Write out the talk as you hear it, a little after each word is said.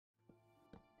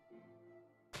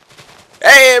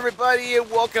Hey everybody,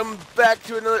 and welcome back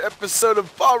to another episode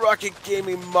of Ball Rocket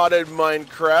Gaming Modded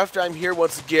Minecraft. I'm here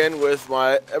once again with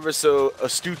my ever so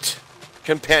astute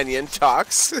companion,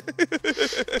 Tox.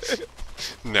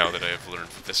 Now that I have learned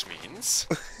what this means.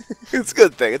 It's a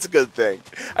good thing, it's a good thing.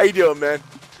 How you doing, man?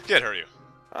 Good, how are you?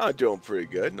 I'm doing pretty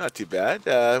good, not too bad.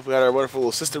 We got our wonderful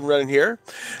little system running here.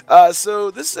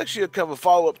 So this is actually kind of a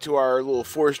follow-up to our little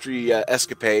forestry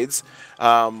escapades.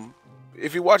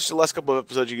 If you watched the last couple of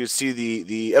episodes, you can see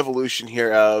the evolution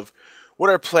here of what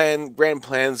our grand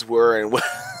plans were, and what,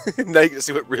 now you can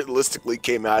see what realistically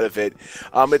came out of it.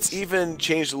 It's even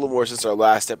changed a little more since our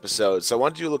last episode, so I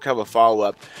wanted to do a little kind of a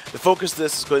follow-up. The focus of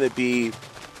this is going to be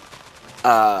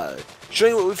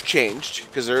showing what we've changed,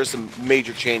 because there are some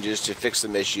major changes to fix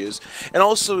some issues, and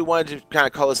also we wanted to kind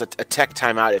of call this a tech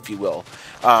timeout, if you will.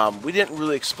 We didn't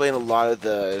really explain a lot of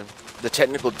the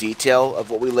technical detail of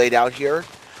what we laid out here.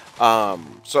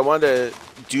 So I wanted to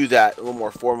do that a little more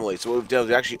formally. So what we've done is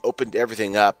we actually opened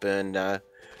everything up and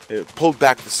pulled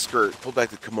back the skirt, pulled back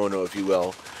the kimono, if you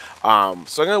will. So I'm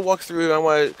going to walk through, I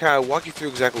want to kind of walk you through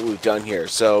exactly what we've done here.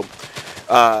 So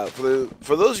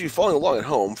for those of you following along at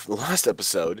home from the last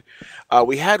episode,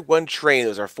 we had one train. It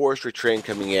was our forestry train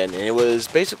coming in, and it was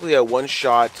basically a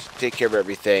one-shot, take care of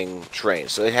everything train.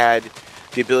 So it had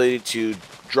the ability to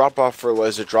drop off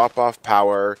fertilizer, drop off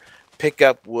power, pick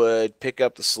up wood, pick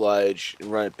up the sludge,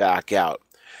 and run it back out.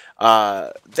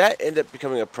 That ended up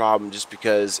becoming a problem just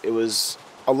because it was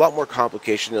a lot more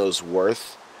complication than it was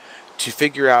worth to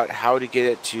figure out how to get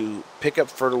it to pick up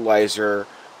fertilizer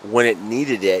when it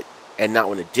needed it and not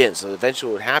when it didn't. So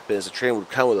eventually what would happen is the train would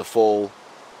come with a full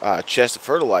chest of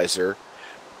fertilizer,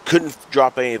 couldn't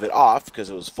drop any of it off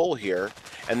because it was full here,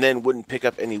 and then wouldn't pick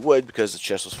up any wood because the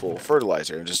chest was full of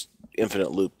fertilizer, and just infinite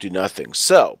loop, do nothing.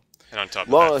 So And on top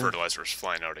of that, fertilizer is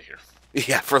flying out of here.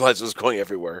 yeah, fertilizer was going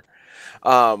everywhere.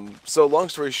 So long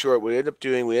story short, we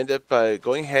ended up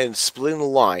going ahead and splitting the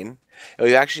line, and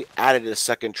we actually added a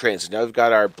second train. So now we've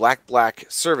got our black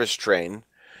service train,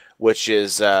 which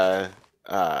is will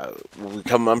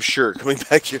come, I'm sure, coming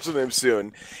back here sometime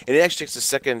soon. And it actually takes a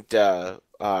second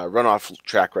runoff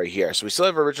track right here. So we still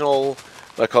have our original,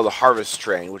 what I call the harvest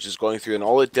train, which is going through, and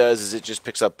all it does is it just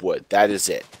picks up wood. That is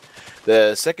it.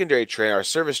 The secondary train, our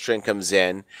service train, comes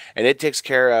in, and it takes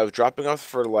care of dropping off the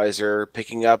fertilizer,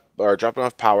 picking up, or dropping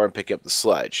off power, and picking up the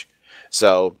sludge.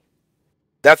 So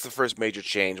that's the first major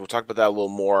change. We'll talk about that a little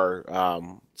more.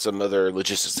 Some other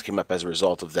logistics that came up as a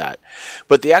result of that.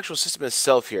 But the actual system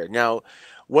itself here. Now,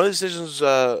 one of the decisions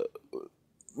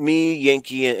me,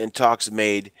 Yankee, and Tox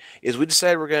made is we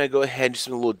decided we're going to go ahead and do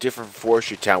something a little different for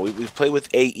Forestry Town. We've played with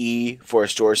AE for a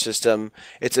store system.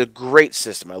 It's a great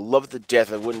system. I love it to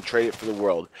death. I wouldn't trade it for the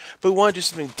world. But we want to do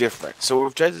something different. So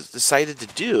what we've decided to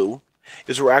do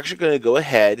is we're actually going to go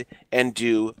ahead and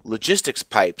do logistics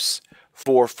pipes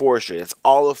for forestry. That's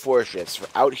all of forestry. It's for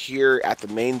out here at the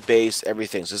main base,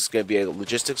 everything. So this is going to be a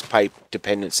logistics pipe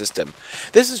dependent system.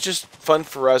 This is just fun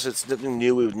for us. It's nothing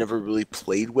new we've never really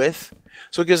played with.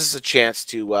 So it gives us a chance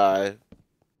to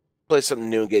play something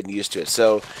new and get used to it.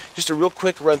 So just a real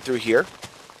quick run through here.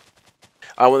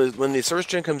 When the service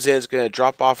train comes in, it's going to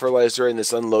drop off fertilizer in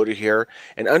this unloader here.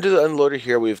 And under the unloader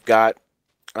here, we've got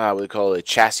what we call a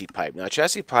chassis pipe. Now, a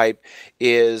chassis pipe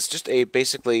is just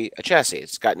basically a chassis.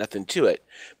 It's got nothing to it.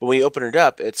 But when you open it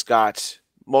up, it's got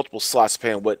multiple slots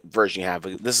depending on what version you have.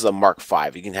 This is a Mark V.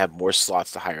 You can have more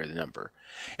slots the higher the number.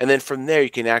 And then from there, you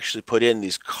can actually put in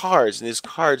these cards, and these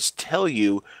cards tell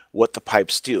you what the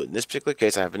pipes do. In this particular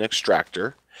case, I have an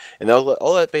extractor. And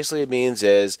all that basically means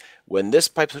is when this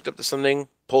pipe's hooked up to something,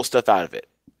 pull stuff out of it.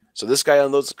 So this guy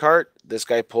unloads the cart, this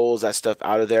guy pulls that stuff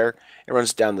out of there, and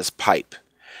runs down this pipe.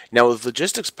 Now with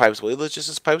logistics pipes, the way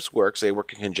logistics pipes work, they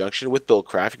work in conjunction with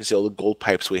Buildcraft. You can see all the gold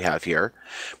pipes we have here.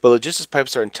 But logistics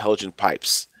pipes are intelligent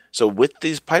pipes. So with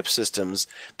these pipe systems,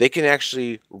 they can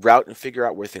actually route and figure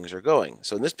out where things are going.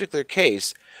 So in this particular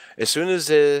case, as soon as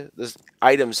the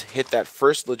items hit that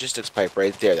first logistics pipe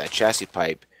right there, that chassis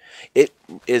pipe, it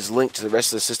is linked to the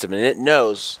rest of the system. And it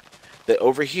knows that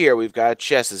over here, we've got a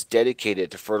chest that's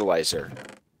dedicated to fertilizer.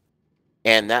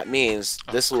 And that means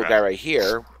this little guy right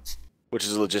here, which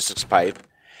is a logistics pipe,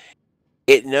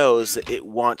 it knows that it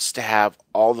wants to have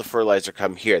all the fertilizer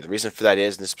come here. The reason for that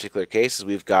is, in this particular case, is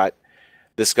we've got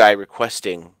this guy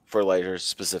requesting fertilizer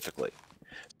specifically.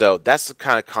 So that's the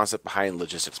kind of concept behind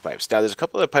logistics pipes. Now, there's a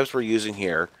couple other pipes we're using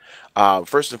here.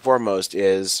 First and foremost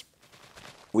is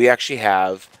we actually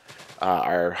have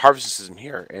our harvesting system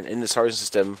here. And in this harvesting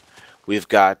system, we've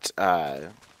got, right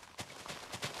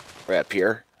up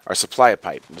here, our supplier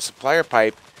pipe. And the supplier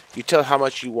pipe, you tell how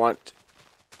much you want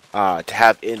to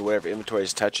have in whatever inventory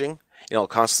is touching, and it'll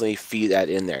constantly feed that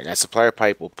in there. And that supplier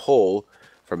pipe will pull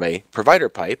from a provider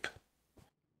pipe.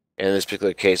 And in this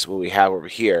particular case, what we have over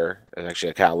here, and actually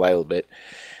I kind of lie a little bit,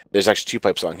 there's actually 2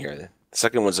 pipes on here. The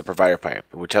second one's a provider pipe.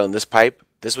 We're telling this pipe,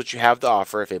 this is what you have to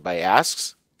offer. If anybody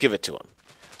asks, give it to them.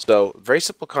 So very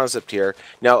simple concept here.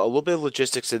 Now, a little bit of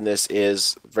logistics in this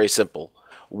is very simple.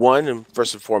 One, and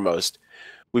first and foremost,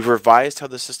 we've revised how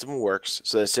the system works.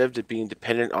 So instead of it being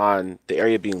dependent on the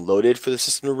area being loaded for the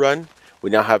system to run,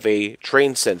 we now have a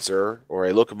train sensor or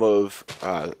a locomotive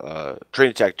train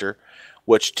detector,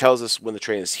 which tells us when the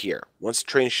train is here. Once the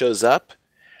train shows up,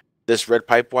 this red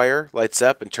pipe wire lights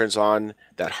up and turns on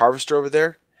that harvester over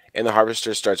there, and the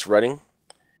harvester starts running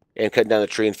and cutting down the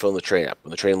tree and filling the train up.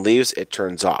 When the train leaves, it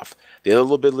turns off. The other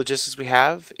little bit of logistics we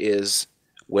have is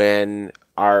when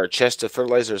our chest of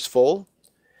fertilizer is full,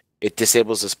 it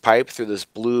disables this pipe through this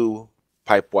blue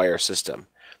pipe wire system.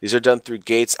 These are done through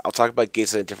gates. I'll talk about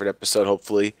gates in a different episode,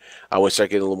 hopefully, when we start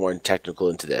getting a little more technical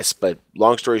into this. But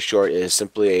long story short, it is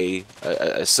simply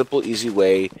a simple, easy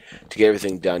way to get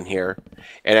everything done here.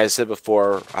 And as I said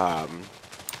before,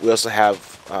 we also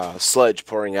have sludge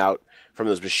pouring out from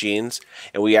those machines,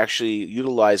 and we actually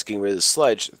utilize getting rid of the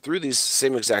sludge through these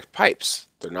same exact pipes.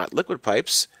 They're not liquid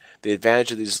pipes. The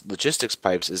advantage of these logistics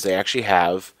pipes is they actually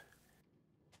have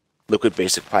liquid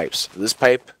basic pipes. This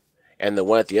pipe and the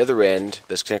one at the other end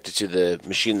that's connected to the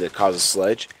machine that causes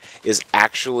sludge is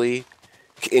actually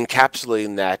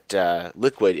encapsulating that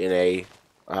liquid in a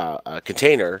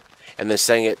container and then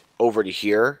sending it over to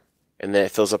here, and then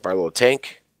it fills up our little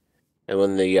tank. And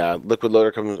when the liquid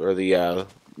loader comes, or the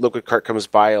liquid cart comes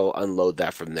by, it'll unload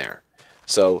that from there.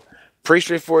 So pretty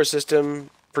straightforward system,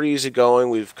 pretty easy going.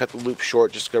 We've cut the loop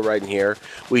short just to go right in here.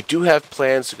 We do have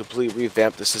plans to completely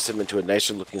revamp the system into a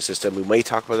nicer looking system. We may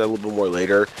talk about that a little bit more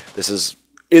later. This is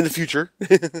in the future.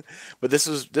 But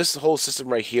this whole system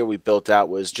right here we built out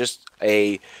was just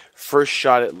a first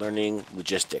shot at learning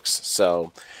logistics.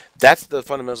 So that's the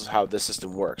fundamentals of how this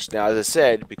system works. Now, as I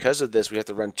said, because of this, we have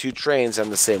to run 2 trains on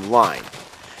the same line.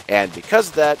 And because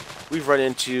of that, we've run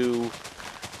into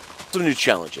some new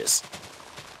challenges.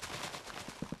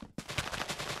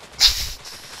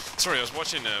 Sorry, I was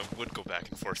watching wood go back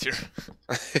and forth here.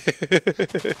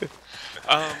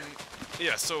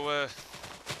 Yeah, so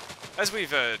as we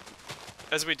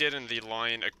did in the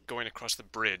line going across the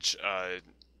bridge,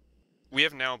 we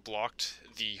have now blocked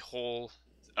the whole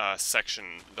section,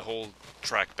 the whole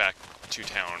track back to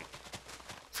town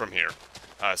from here.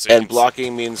 So and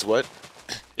blocking means what?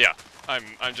 Yeah,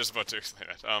 I'm just about to explain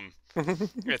that.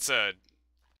 It's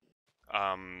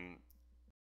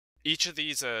each of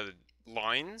these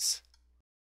lines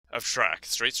of track,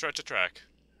 straight stretch of track,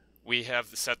 we have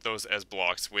set those as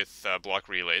blocks with block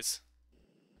relays.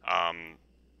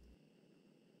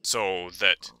 So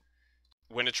that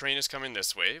when a train is coming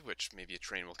this way, which maybe a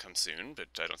train will come soon, but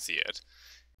I don't see it,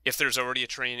 if there's already a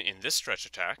train in this stretch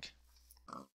of track,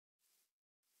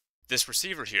 this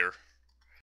receiver here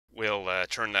will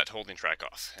turn that holding track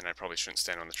off, and I probably shouldn't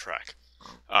stand on the track.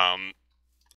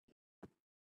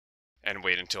 And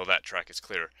wait until that track is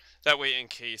clear. That way, in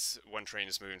case one train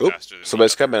is moving faster than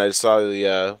somebody's coming. I just saw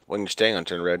the when you're staying on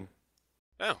turn red.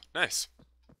 Oh, nice.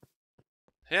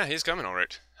 Yeah, he's coming all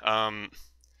right.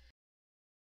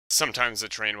 Sometimes the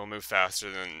train will move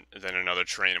faster than another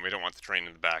train, and we don't want the train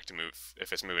in the back to move.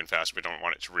 If it's moving faster, we don't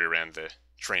want it to rear end the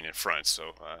train in front.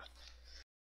 So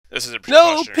this is a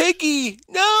precautionary. No, Piggy!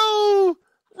 No!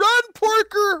 Run,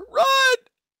 Porker! Run!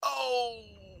 Oh!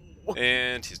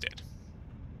 And he's dead.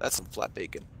 That's some flat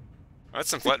bacon. Oh, that's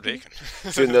some flat bacon.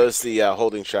 So you notice the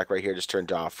holding track right here just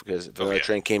turned off, because if another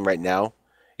train came right now,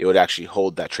 it would actually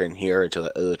hold that train here until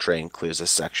the other train clears this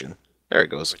section. There it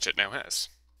goes. Which it now has.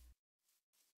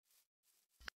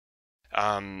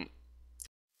 Now,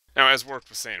 as Warp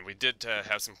was saying, we did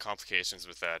have some complications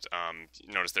with that.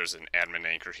 Notice there's an admin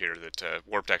anchor here that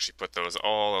Warp actually put those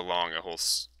all along a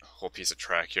whole piece of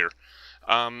track here.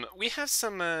 We have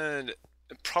some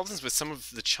problems with some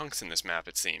of the chunks in this map,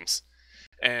 it seems.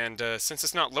 And since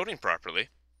it's not loading properly,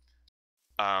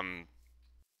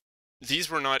 these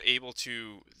were not able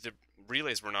to, the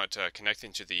relays were not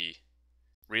connecting to the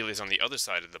relays on the other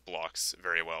side of the blocks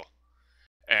very well.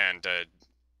 And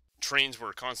trains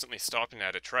were constantly stopping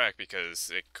at a track because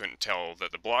it couldn't tell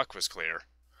that the block was clear.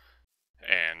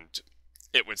 And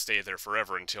it would stay there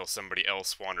forever until somebody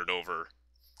else wandered over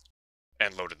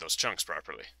and loaded those chunks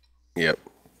properly. Yep.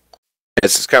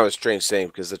 It's kind of a strange thing,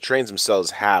 because the trains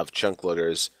themselves have chunk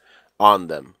loaders on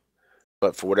them,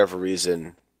 but for whatever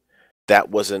reason, that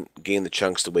wasn't getting the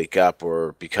chunks to wake up,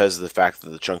 or because of the fact that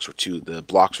the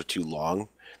blocks were too long,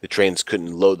 the trains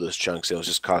couldn't load those chunks. It was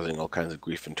just causing all kinds of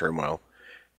grief and turmoil.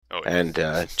 Oh yeah. And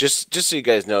just so you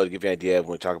guys know, to give you an idea,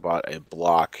 when we talk about a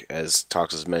block, as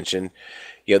Tox has mentioned,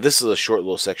 this is a short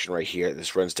little section right here.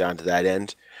 This runs down to that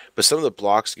end. But some of the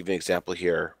blocks, to give you an example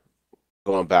here,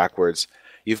 going backwards,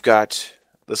 you've got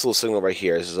this little signal right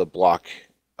here. This is a block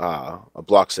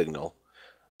signal.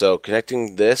 So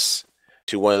connecting this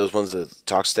to one of those ones that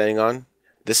Tox standing on,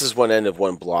 this is one end of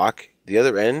one block. The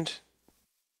other end,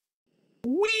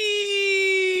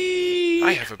 whee!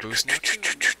 I have a boost now too.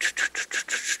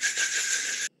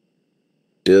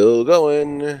 Still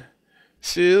going.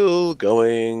 Still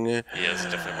going. Yeah, it's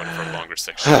definitely one of our longer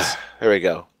sections. There we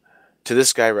go. To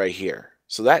this guy right here.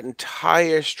 So that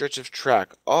entire stretch of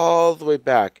track, all the way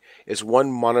back, is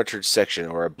one monitored section,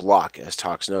 or a block, as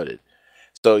Tox noted.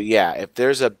 So yeah, if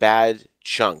there's a bad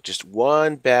chunk, just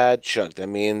one bad chunk, that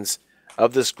means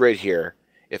of this grid here,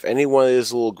 if any one of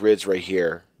these little grids right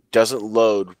here doesn't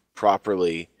load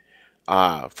properly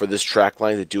for this track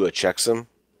line to do a checksum,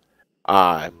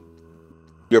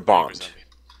 you're bombed.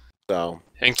 So,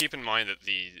 and keep in mind that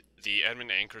the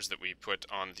admin anchors that we put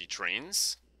on the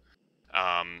trains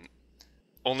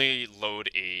only load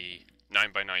a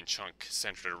 9x9 chunk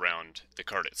centered around the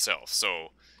card itself.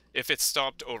 So if it's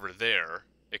stopped over there,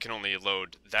 it can only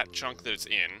load that chunk that it's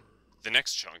in, the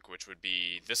next chunk, which would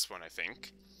be this one, I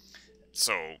think.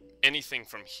 So anything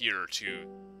from here to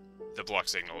the block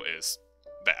signal is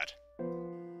bad.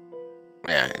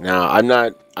 yeah. Now I'm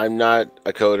not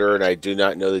a coder, and I do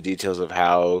not know the details of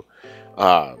how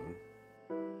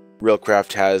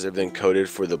Railcraft has everything coded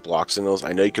for the block signals.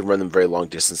 I know you can run them very long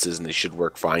distances, and they should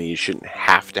work fine. You shouldn't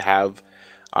have to have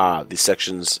these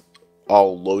sections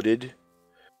all loaded,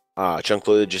 chunk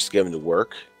loaded, just to get them to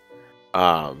work.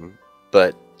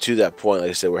 But to that point,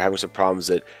 like I said, we're having some problems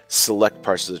that select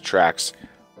parts of the tracks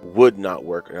would not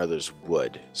work and others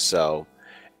would. So,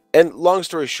 and long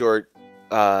story short,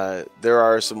 there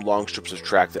are some long strips of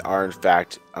track that are in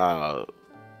fact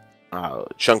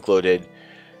chunk loaded,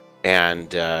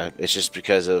 and it's just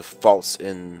because of faults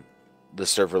in the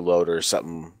server load or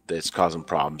something that's causing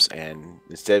problems. And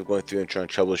instead of going through and trying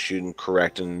to troubleshoot and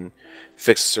correct and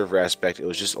fix the server aspect, it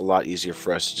was just a lot easier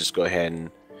for us to just go ahead and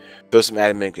throw some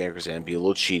admin anchors in, be a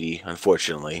little cheaty,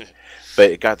 unfortunately, but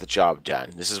it got the job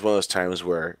done. This is one of those times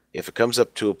where if it comes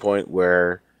up to a point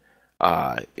where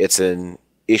it's an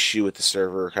issue with the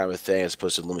server kind of a thing as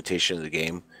opposed to a limitation of the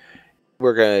game,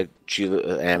 we're going to cheat an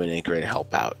admin anchor and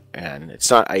help out. And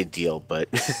it's not ideal, but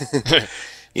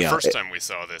The first time we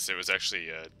saw this, it was actually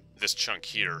this chunk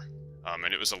here,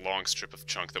 and it was a long strip of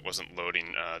chunk that wasn't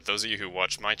loading. Those of you who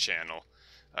watch my channel,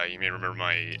 you may remember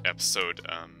my episode,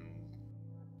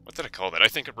 what did I call that? I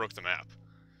think it broke the map.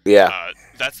 Yeah.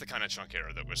 That's the kind of chunk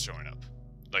error that was showing up.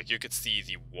 Like, you could see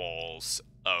the walls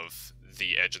of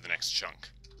the edge of the next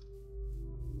chunk.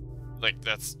 Like,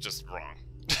 that's just wrong.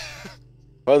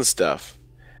 Fun stuff.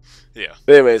 Yeah.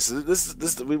 But anyways,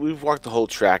 we've walked the whole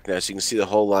track now, so you can see the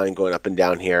whole line going up and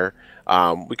down here.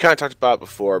 We kind of talked about it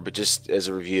before, but just as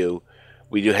a review,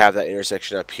 we do have that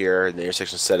intersection up here, and the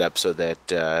intersection set up so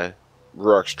that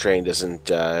Rourke's train doesn't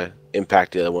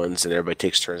impact the other ones, and everybody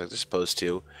takes turns like they're supposed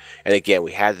to. And again,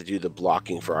 we had to do the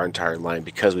blocking for our entire line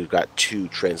because we've got 2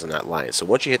 trains on that line. So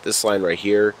once you hit this line right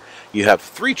here, you have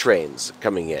 3 trains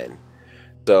coming in.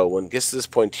 So when it gets to this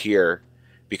point here,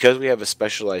 because we have a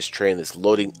specialized train that's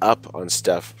loading up on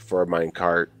stuff for a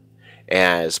minecart,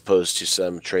 as opposed to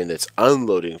some train that's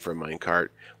unloading for a minecart,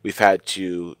 we've had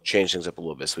to change things up a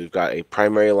little bit. So we've got a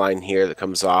primary line here that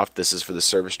comes off. This is for the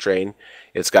service train.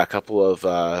 It's got a couple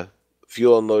of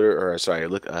fuel unloader, or sorry,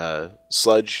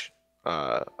 sludge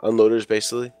unloaders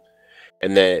basically,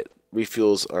 and then it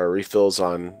refills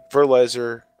on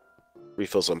fertilizer,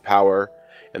 refills on power,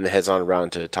 and then heads on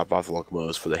around to top off the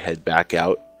locomotives for the head back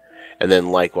out. And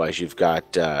then likewise, you've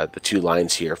got the 2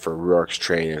 lines here for Rourke's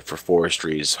train and for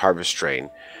Forestry's harvest train.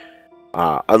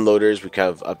 Unloaders, we kind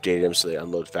of updated them so they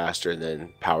unload faster, and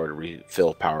then power to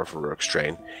refill power for Rourke's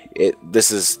train.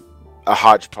 This is a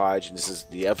hodgepodge, and this is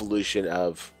the evolution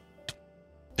of...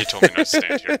 He told me not to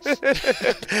stand here.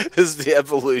 This is the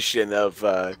evolution of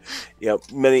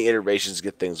many iterations to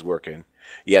get things working.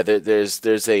 Yeah, there's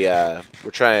a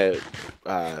we're trying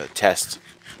to test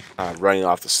running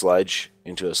off the sludge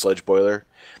into a sludge boiler.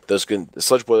 The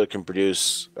sludge boiler can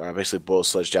produce basically boil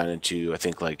sludge down into, I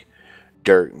think, like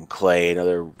dirt and clay and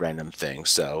other random things.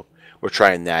 So we're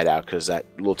trying that out because that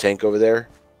little tank over there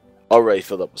already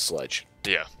filled up with sludge.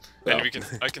 Yeah, so.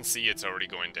 And I can see it's already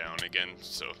going down again,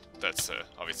 so that's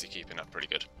obviously keeping up pretty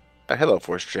good. Hello,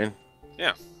 Forestry train.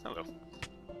 Yeah, hello.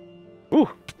 Woo.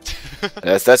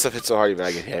 that stuff hits so hard even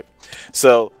I get hit.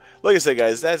 So, like I said,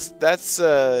 guys, that's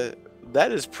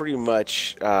that is pretty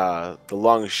much the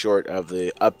long and short of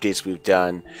the updates we've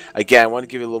done. Again, I want to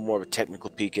give you a little more of a technical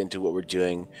peek into what we're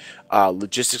doing.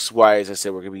 Logistics-wise, I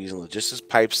said we're going to be using logistics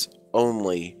pipes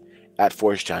only at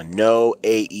Forestry, no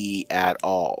AE at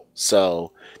all.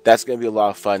 So that's going to be a lot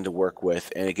of fun to work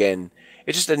with. And again,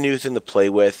 it's just a new thing to play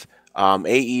with.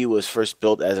 AE was first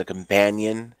built as a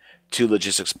companion to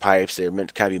logistics pipes. They're meant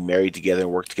to kind of be married together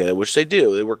and work together, which they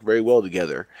do. They work very well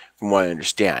together, from what I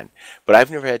understand. But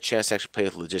I've never had a chance to actually play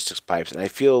with logistics pipes, and I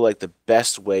feel like the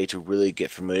best way to really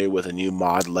get familiar with a new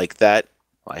mod like that,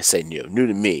 well, I say new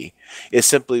to me, is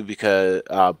simply because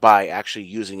by actually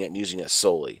using it and using it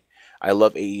solely. I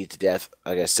love AE to death,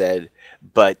 like I said,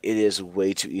 but it is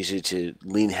way too easy to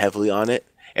lean heavily on it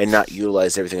and not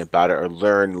utilize everything about it or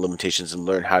learn limitations and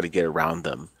learn how to get around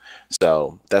them.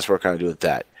 So that's what we're kind of doing with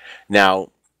that. Now,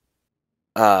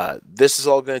 this is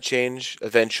all going to change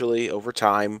eventually over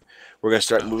time. We're going to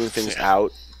start moving things Yeah.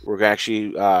 out. We're going to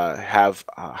actually have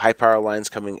high power lines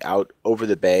coming out over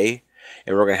the bay,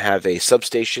 and we're going to have a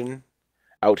substation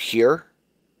out here.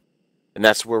 And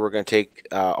that's where we're going to take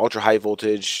ultra high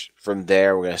voltage from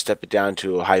there. We're going to step it down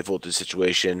to a high voltage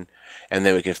situation, and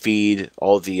then we can feed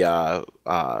all the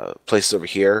places over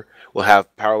here. We'll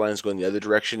have power lines going the other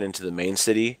direction into the main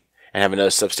city, and have another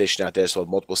substation out there. So we'll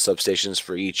have multiple substations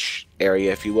for each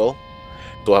area, if you will. So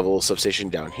we'll have a little substation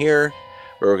down here,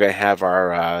 where we're going to have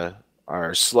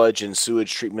our sludge and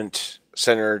sewage treatment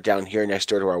center down here next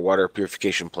door to our water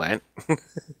purification plant,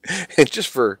 just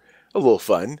for a little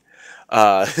fun.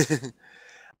 Uh,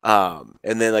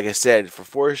 and then, like I said, for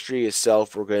forestry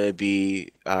itself, we're going to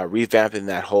be revamping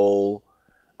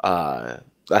uh,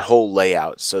 that whole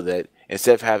layout so that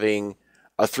instead of having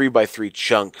a 3x3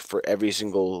 chunk for every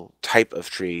single type of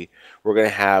tree, we're going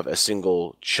to have a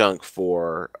single chunk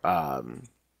for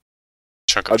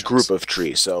Chunk of a group chunks. of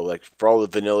trees. So, like for all the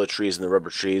vanilla trees and the rubber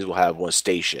trees, we'll have one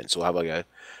station. So we'll have like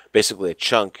basically a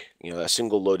chunk, a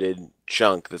single loaded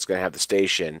chunk that's going to have the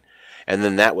station, and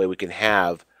then that way we can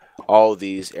have all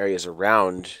these areas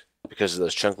around because of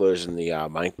those chunk loaders and the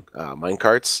mine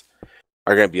carts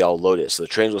are going to be all loaded. So the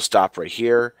trains will stop right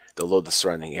here. They'll load the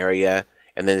surrounding area,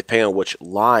 and then depending on which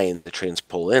line the trains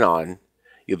pull in on,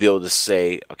 you'll be able to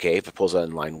say, okay, if it pulls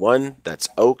on line 1, that's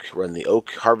oak. Run the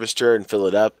oak harvester and fill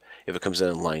it up. If it comes in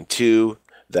on line 2,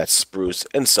 that's spruce,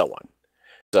 and so on.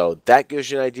 So that gives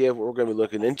you an idea of what we're going to be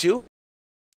looking into.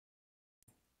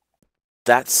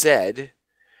 That said,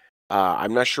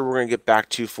 I'm not sure we're going to get back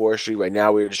to forestry right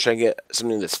now. We're just trying to get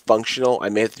something that's functional. I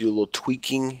may have to do a little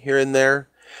tweaking here and there,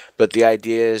 but the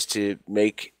idea is to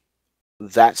make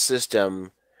that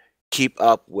system keep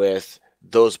up with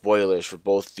those boilers for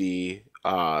both the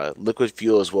liquid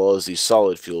fuel as well as the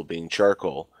solid fuel, being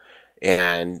charcoal,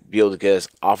 and be able to get us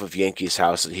off of Yankee's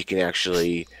house so that he can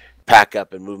actually pack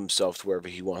up and move himself to wherever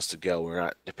he wants to go. We're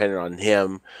not dependent on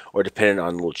him or dependent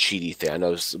on a little cheaty thing. I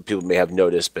know some people may have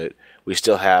noticed, but we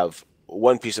still have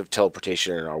one piece of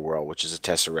teleportation in our world, which is a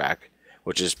tesseract,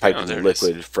 which is Oh, piping the there it is.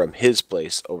 liquid from his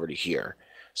place over to here.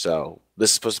 So this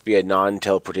is supposed to be a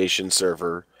non-teleportation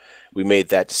server. We made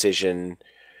that decision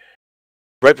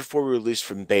right before we released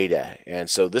from beta, and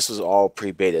so this was all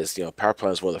pre-betas. Power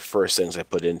plant is one of the first things I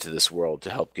put into this world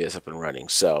to help get us up and running.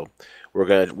 So we're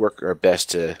gonna work our best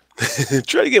to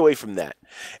try to get away from that.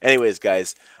 Anyways,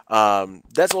 guys,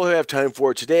 that's all we have time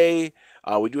for today.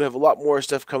 We do have a lot more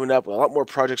stuff coming up, a lot more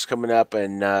projects coming up,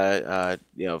 and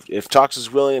if Tox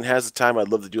is willing and has the time, I'd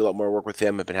love to do a lot more work with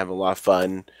him. I've been having a lot of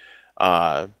fun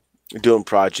doing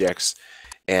projects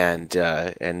and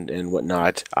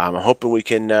whatnot. I'm hoping we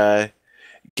can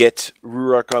get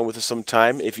Ruark on with us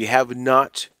sometime. If you have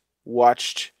not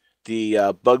watched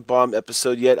the Bug Bomb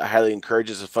episode yet, I highly encourage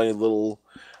it. It's a funny little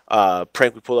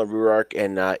prank we pulled on Ruark,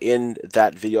 and in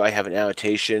that video I have an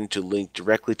annotation to link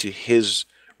directly to his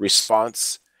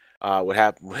response. What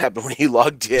happened when he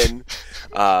logged in?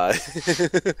 Uh,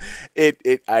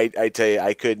 I tell you,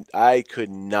 I could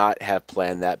not have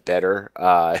planned that better.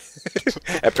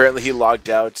 Apparently he logged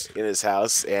out in his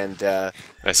house, and As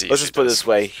he let's usually just put it does. this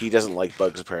way: he doesn't like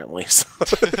bugs, apparently. So,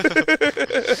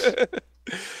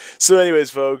 so anyways,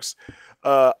 folks,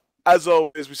 uh, as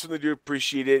always, we certainly do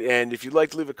appreciate it. And if you'd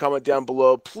like to leave a comment down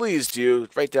below, please do.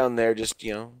 Right down there, just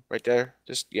right there,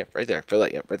 just right there. Fill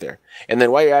that, right there. And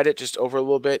then while you're at it, just over a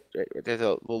little bit, right there, the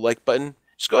little like button.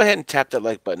 Just go ahead and tap that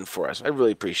like button for us. I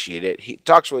really appreciate it.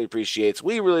 Talks really appreciates.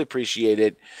 We really appreciate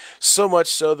it. So much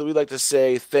so that we'd like to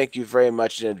say thank you very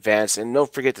much in advance. And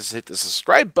don't forget to hit the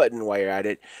subscribe button while you're at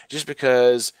it, just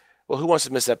because, well, who wants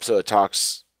to miss an episode of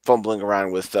Talks fumbling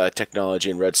around with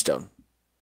technology and Redstone?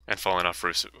 And falling off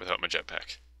roofs without my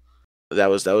jetpack. That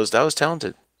was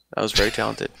talented. That was very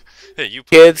talented. Hey, you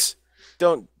pushed me. Kids,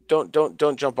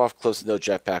 don't jump off close with no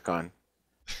jetpack on.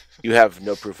 You have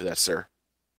no proof of that, sir.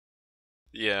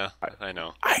 Yeah, I, I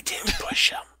know. I didn't push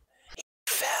him. He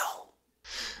fell.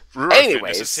 Rurik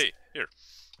Fitness is Anyways, hey here.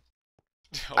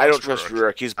 I'll I don't ask trust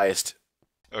Rurik. Rurik. He's biased.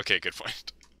 Okay, good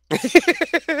point.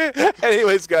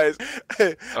 Anyways, guys,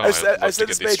 Oh, I I'd said love to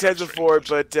this get many these times stripes before,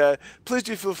 rainbows. but please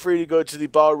do feel free to go to the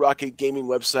Ball Rocket Gaming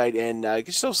website and get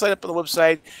yourself signed up on the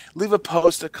website. Leave a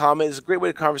post, a comment. It's a great way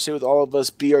to conversate with all of us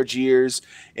BRGers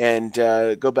and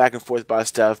go back and forth about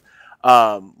stuff.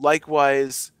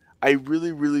 Likewise, I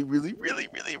really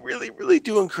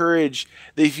do encourage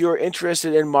that if you're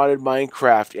interested in modded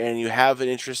Minecraft and you have an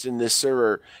interest in this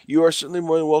server, you are certainly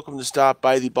more than welcome to stop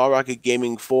by the Ball Rocket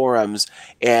Gaming forums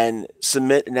and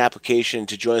submit an application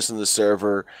to join us on the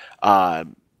server.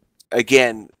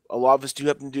 Again, a lot of us do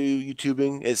happen to do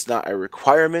YouTubing. It's not a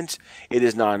requirement. It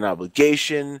is not an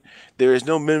obligation. There is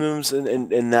no minimums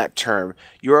in that term.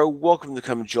 You are welcome to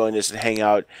come join us and hang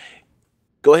out.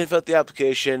 Go ahead and fill out the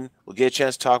application. We'll get a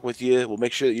chance to talk with you. We'll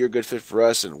make sure that you're a good fit for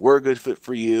us and we're a good fit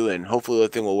for you. And hopefully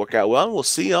everything will work out well. And we'll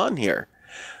see you on here.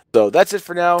 So that's it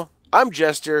for now. I'm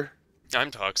Jester, I'm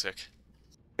toxic.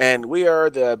 and we are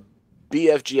the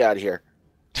BFG out of here.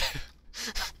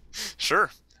 Sure.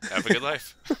 Have a good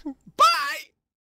life.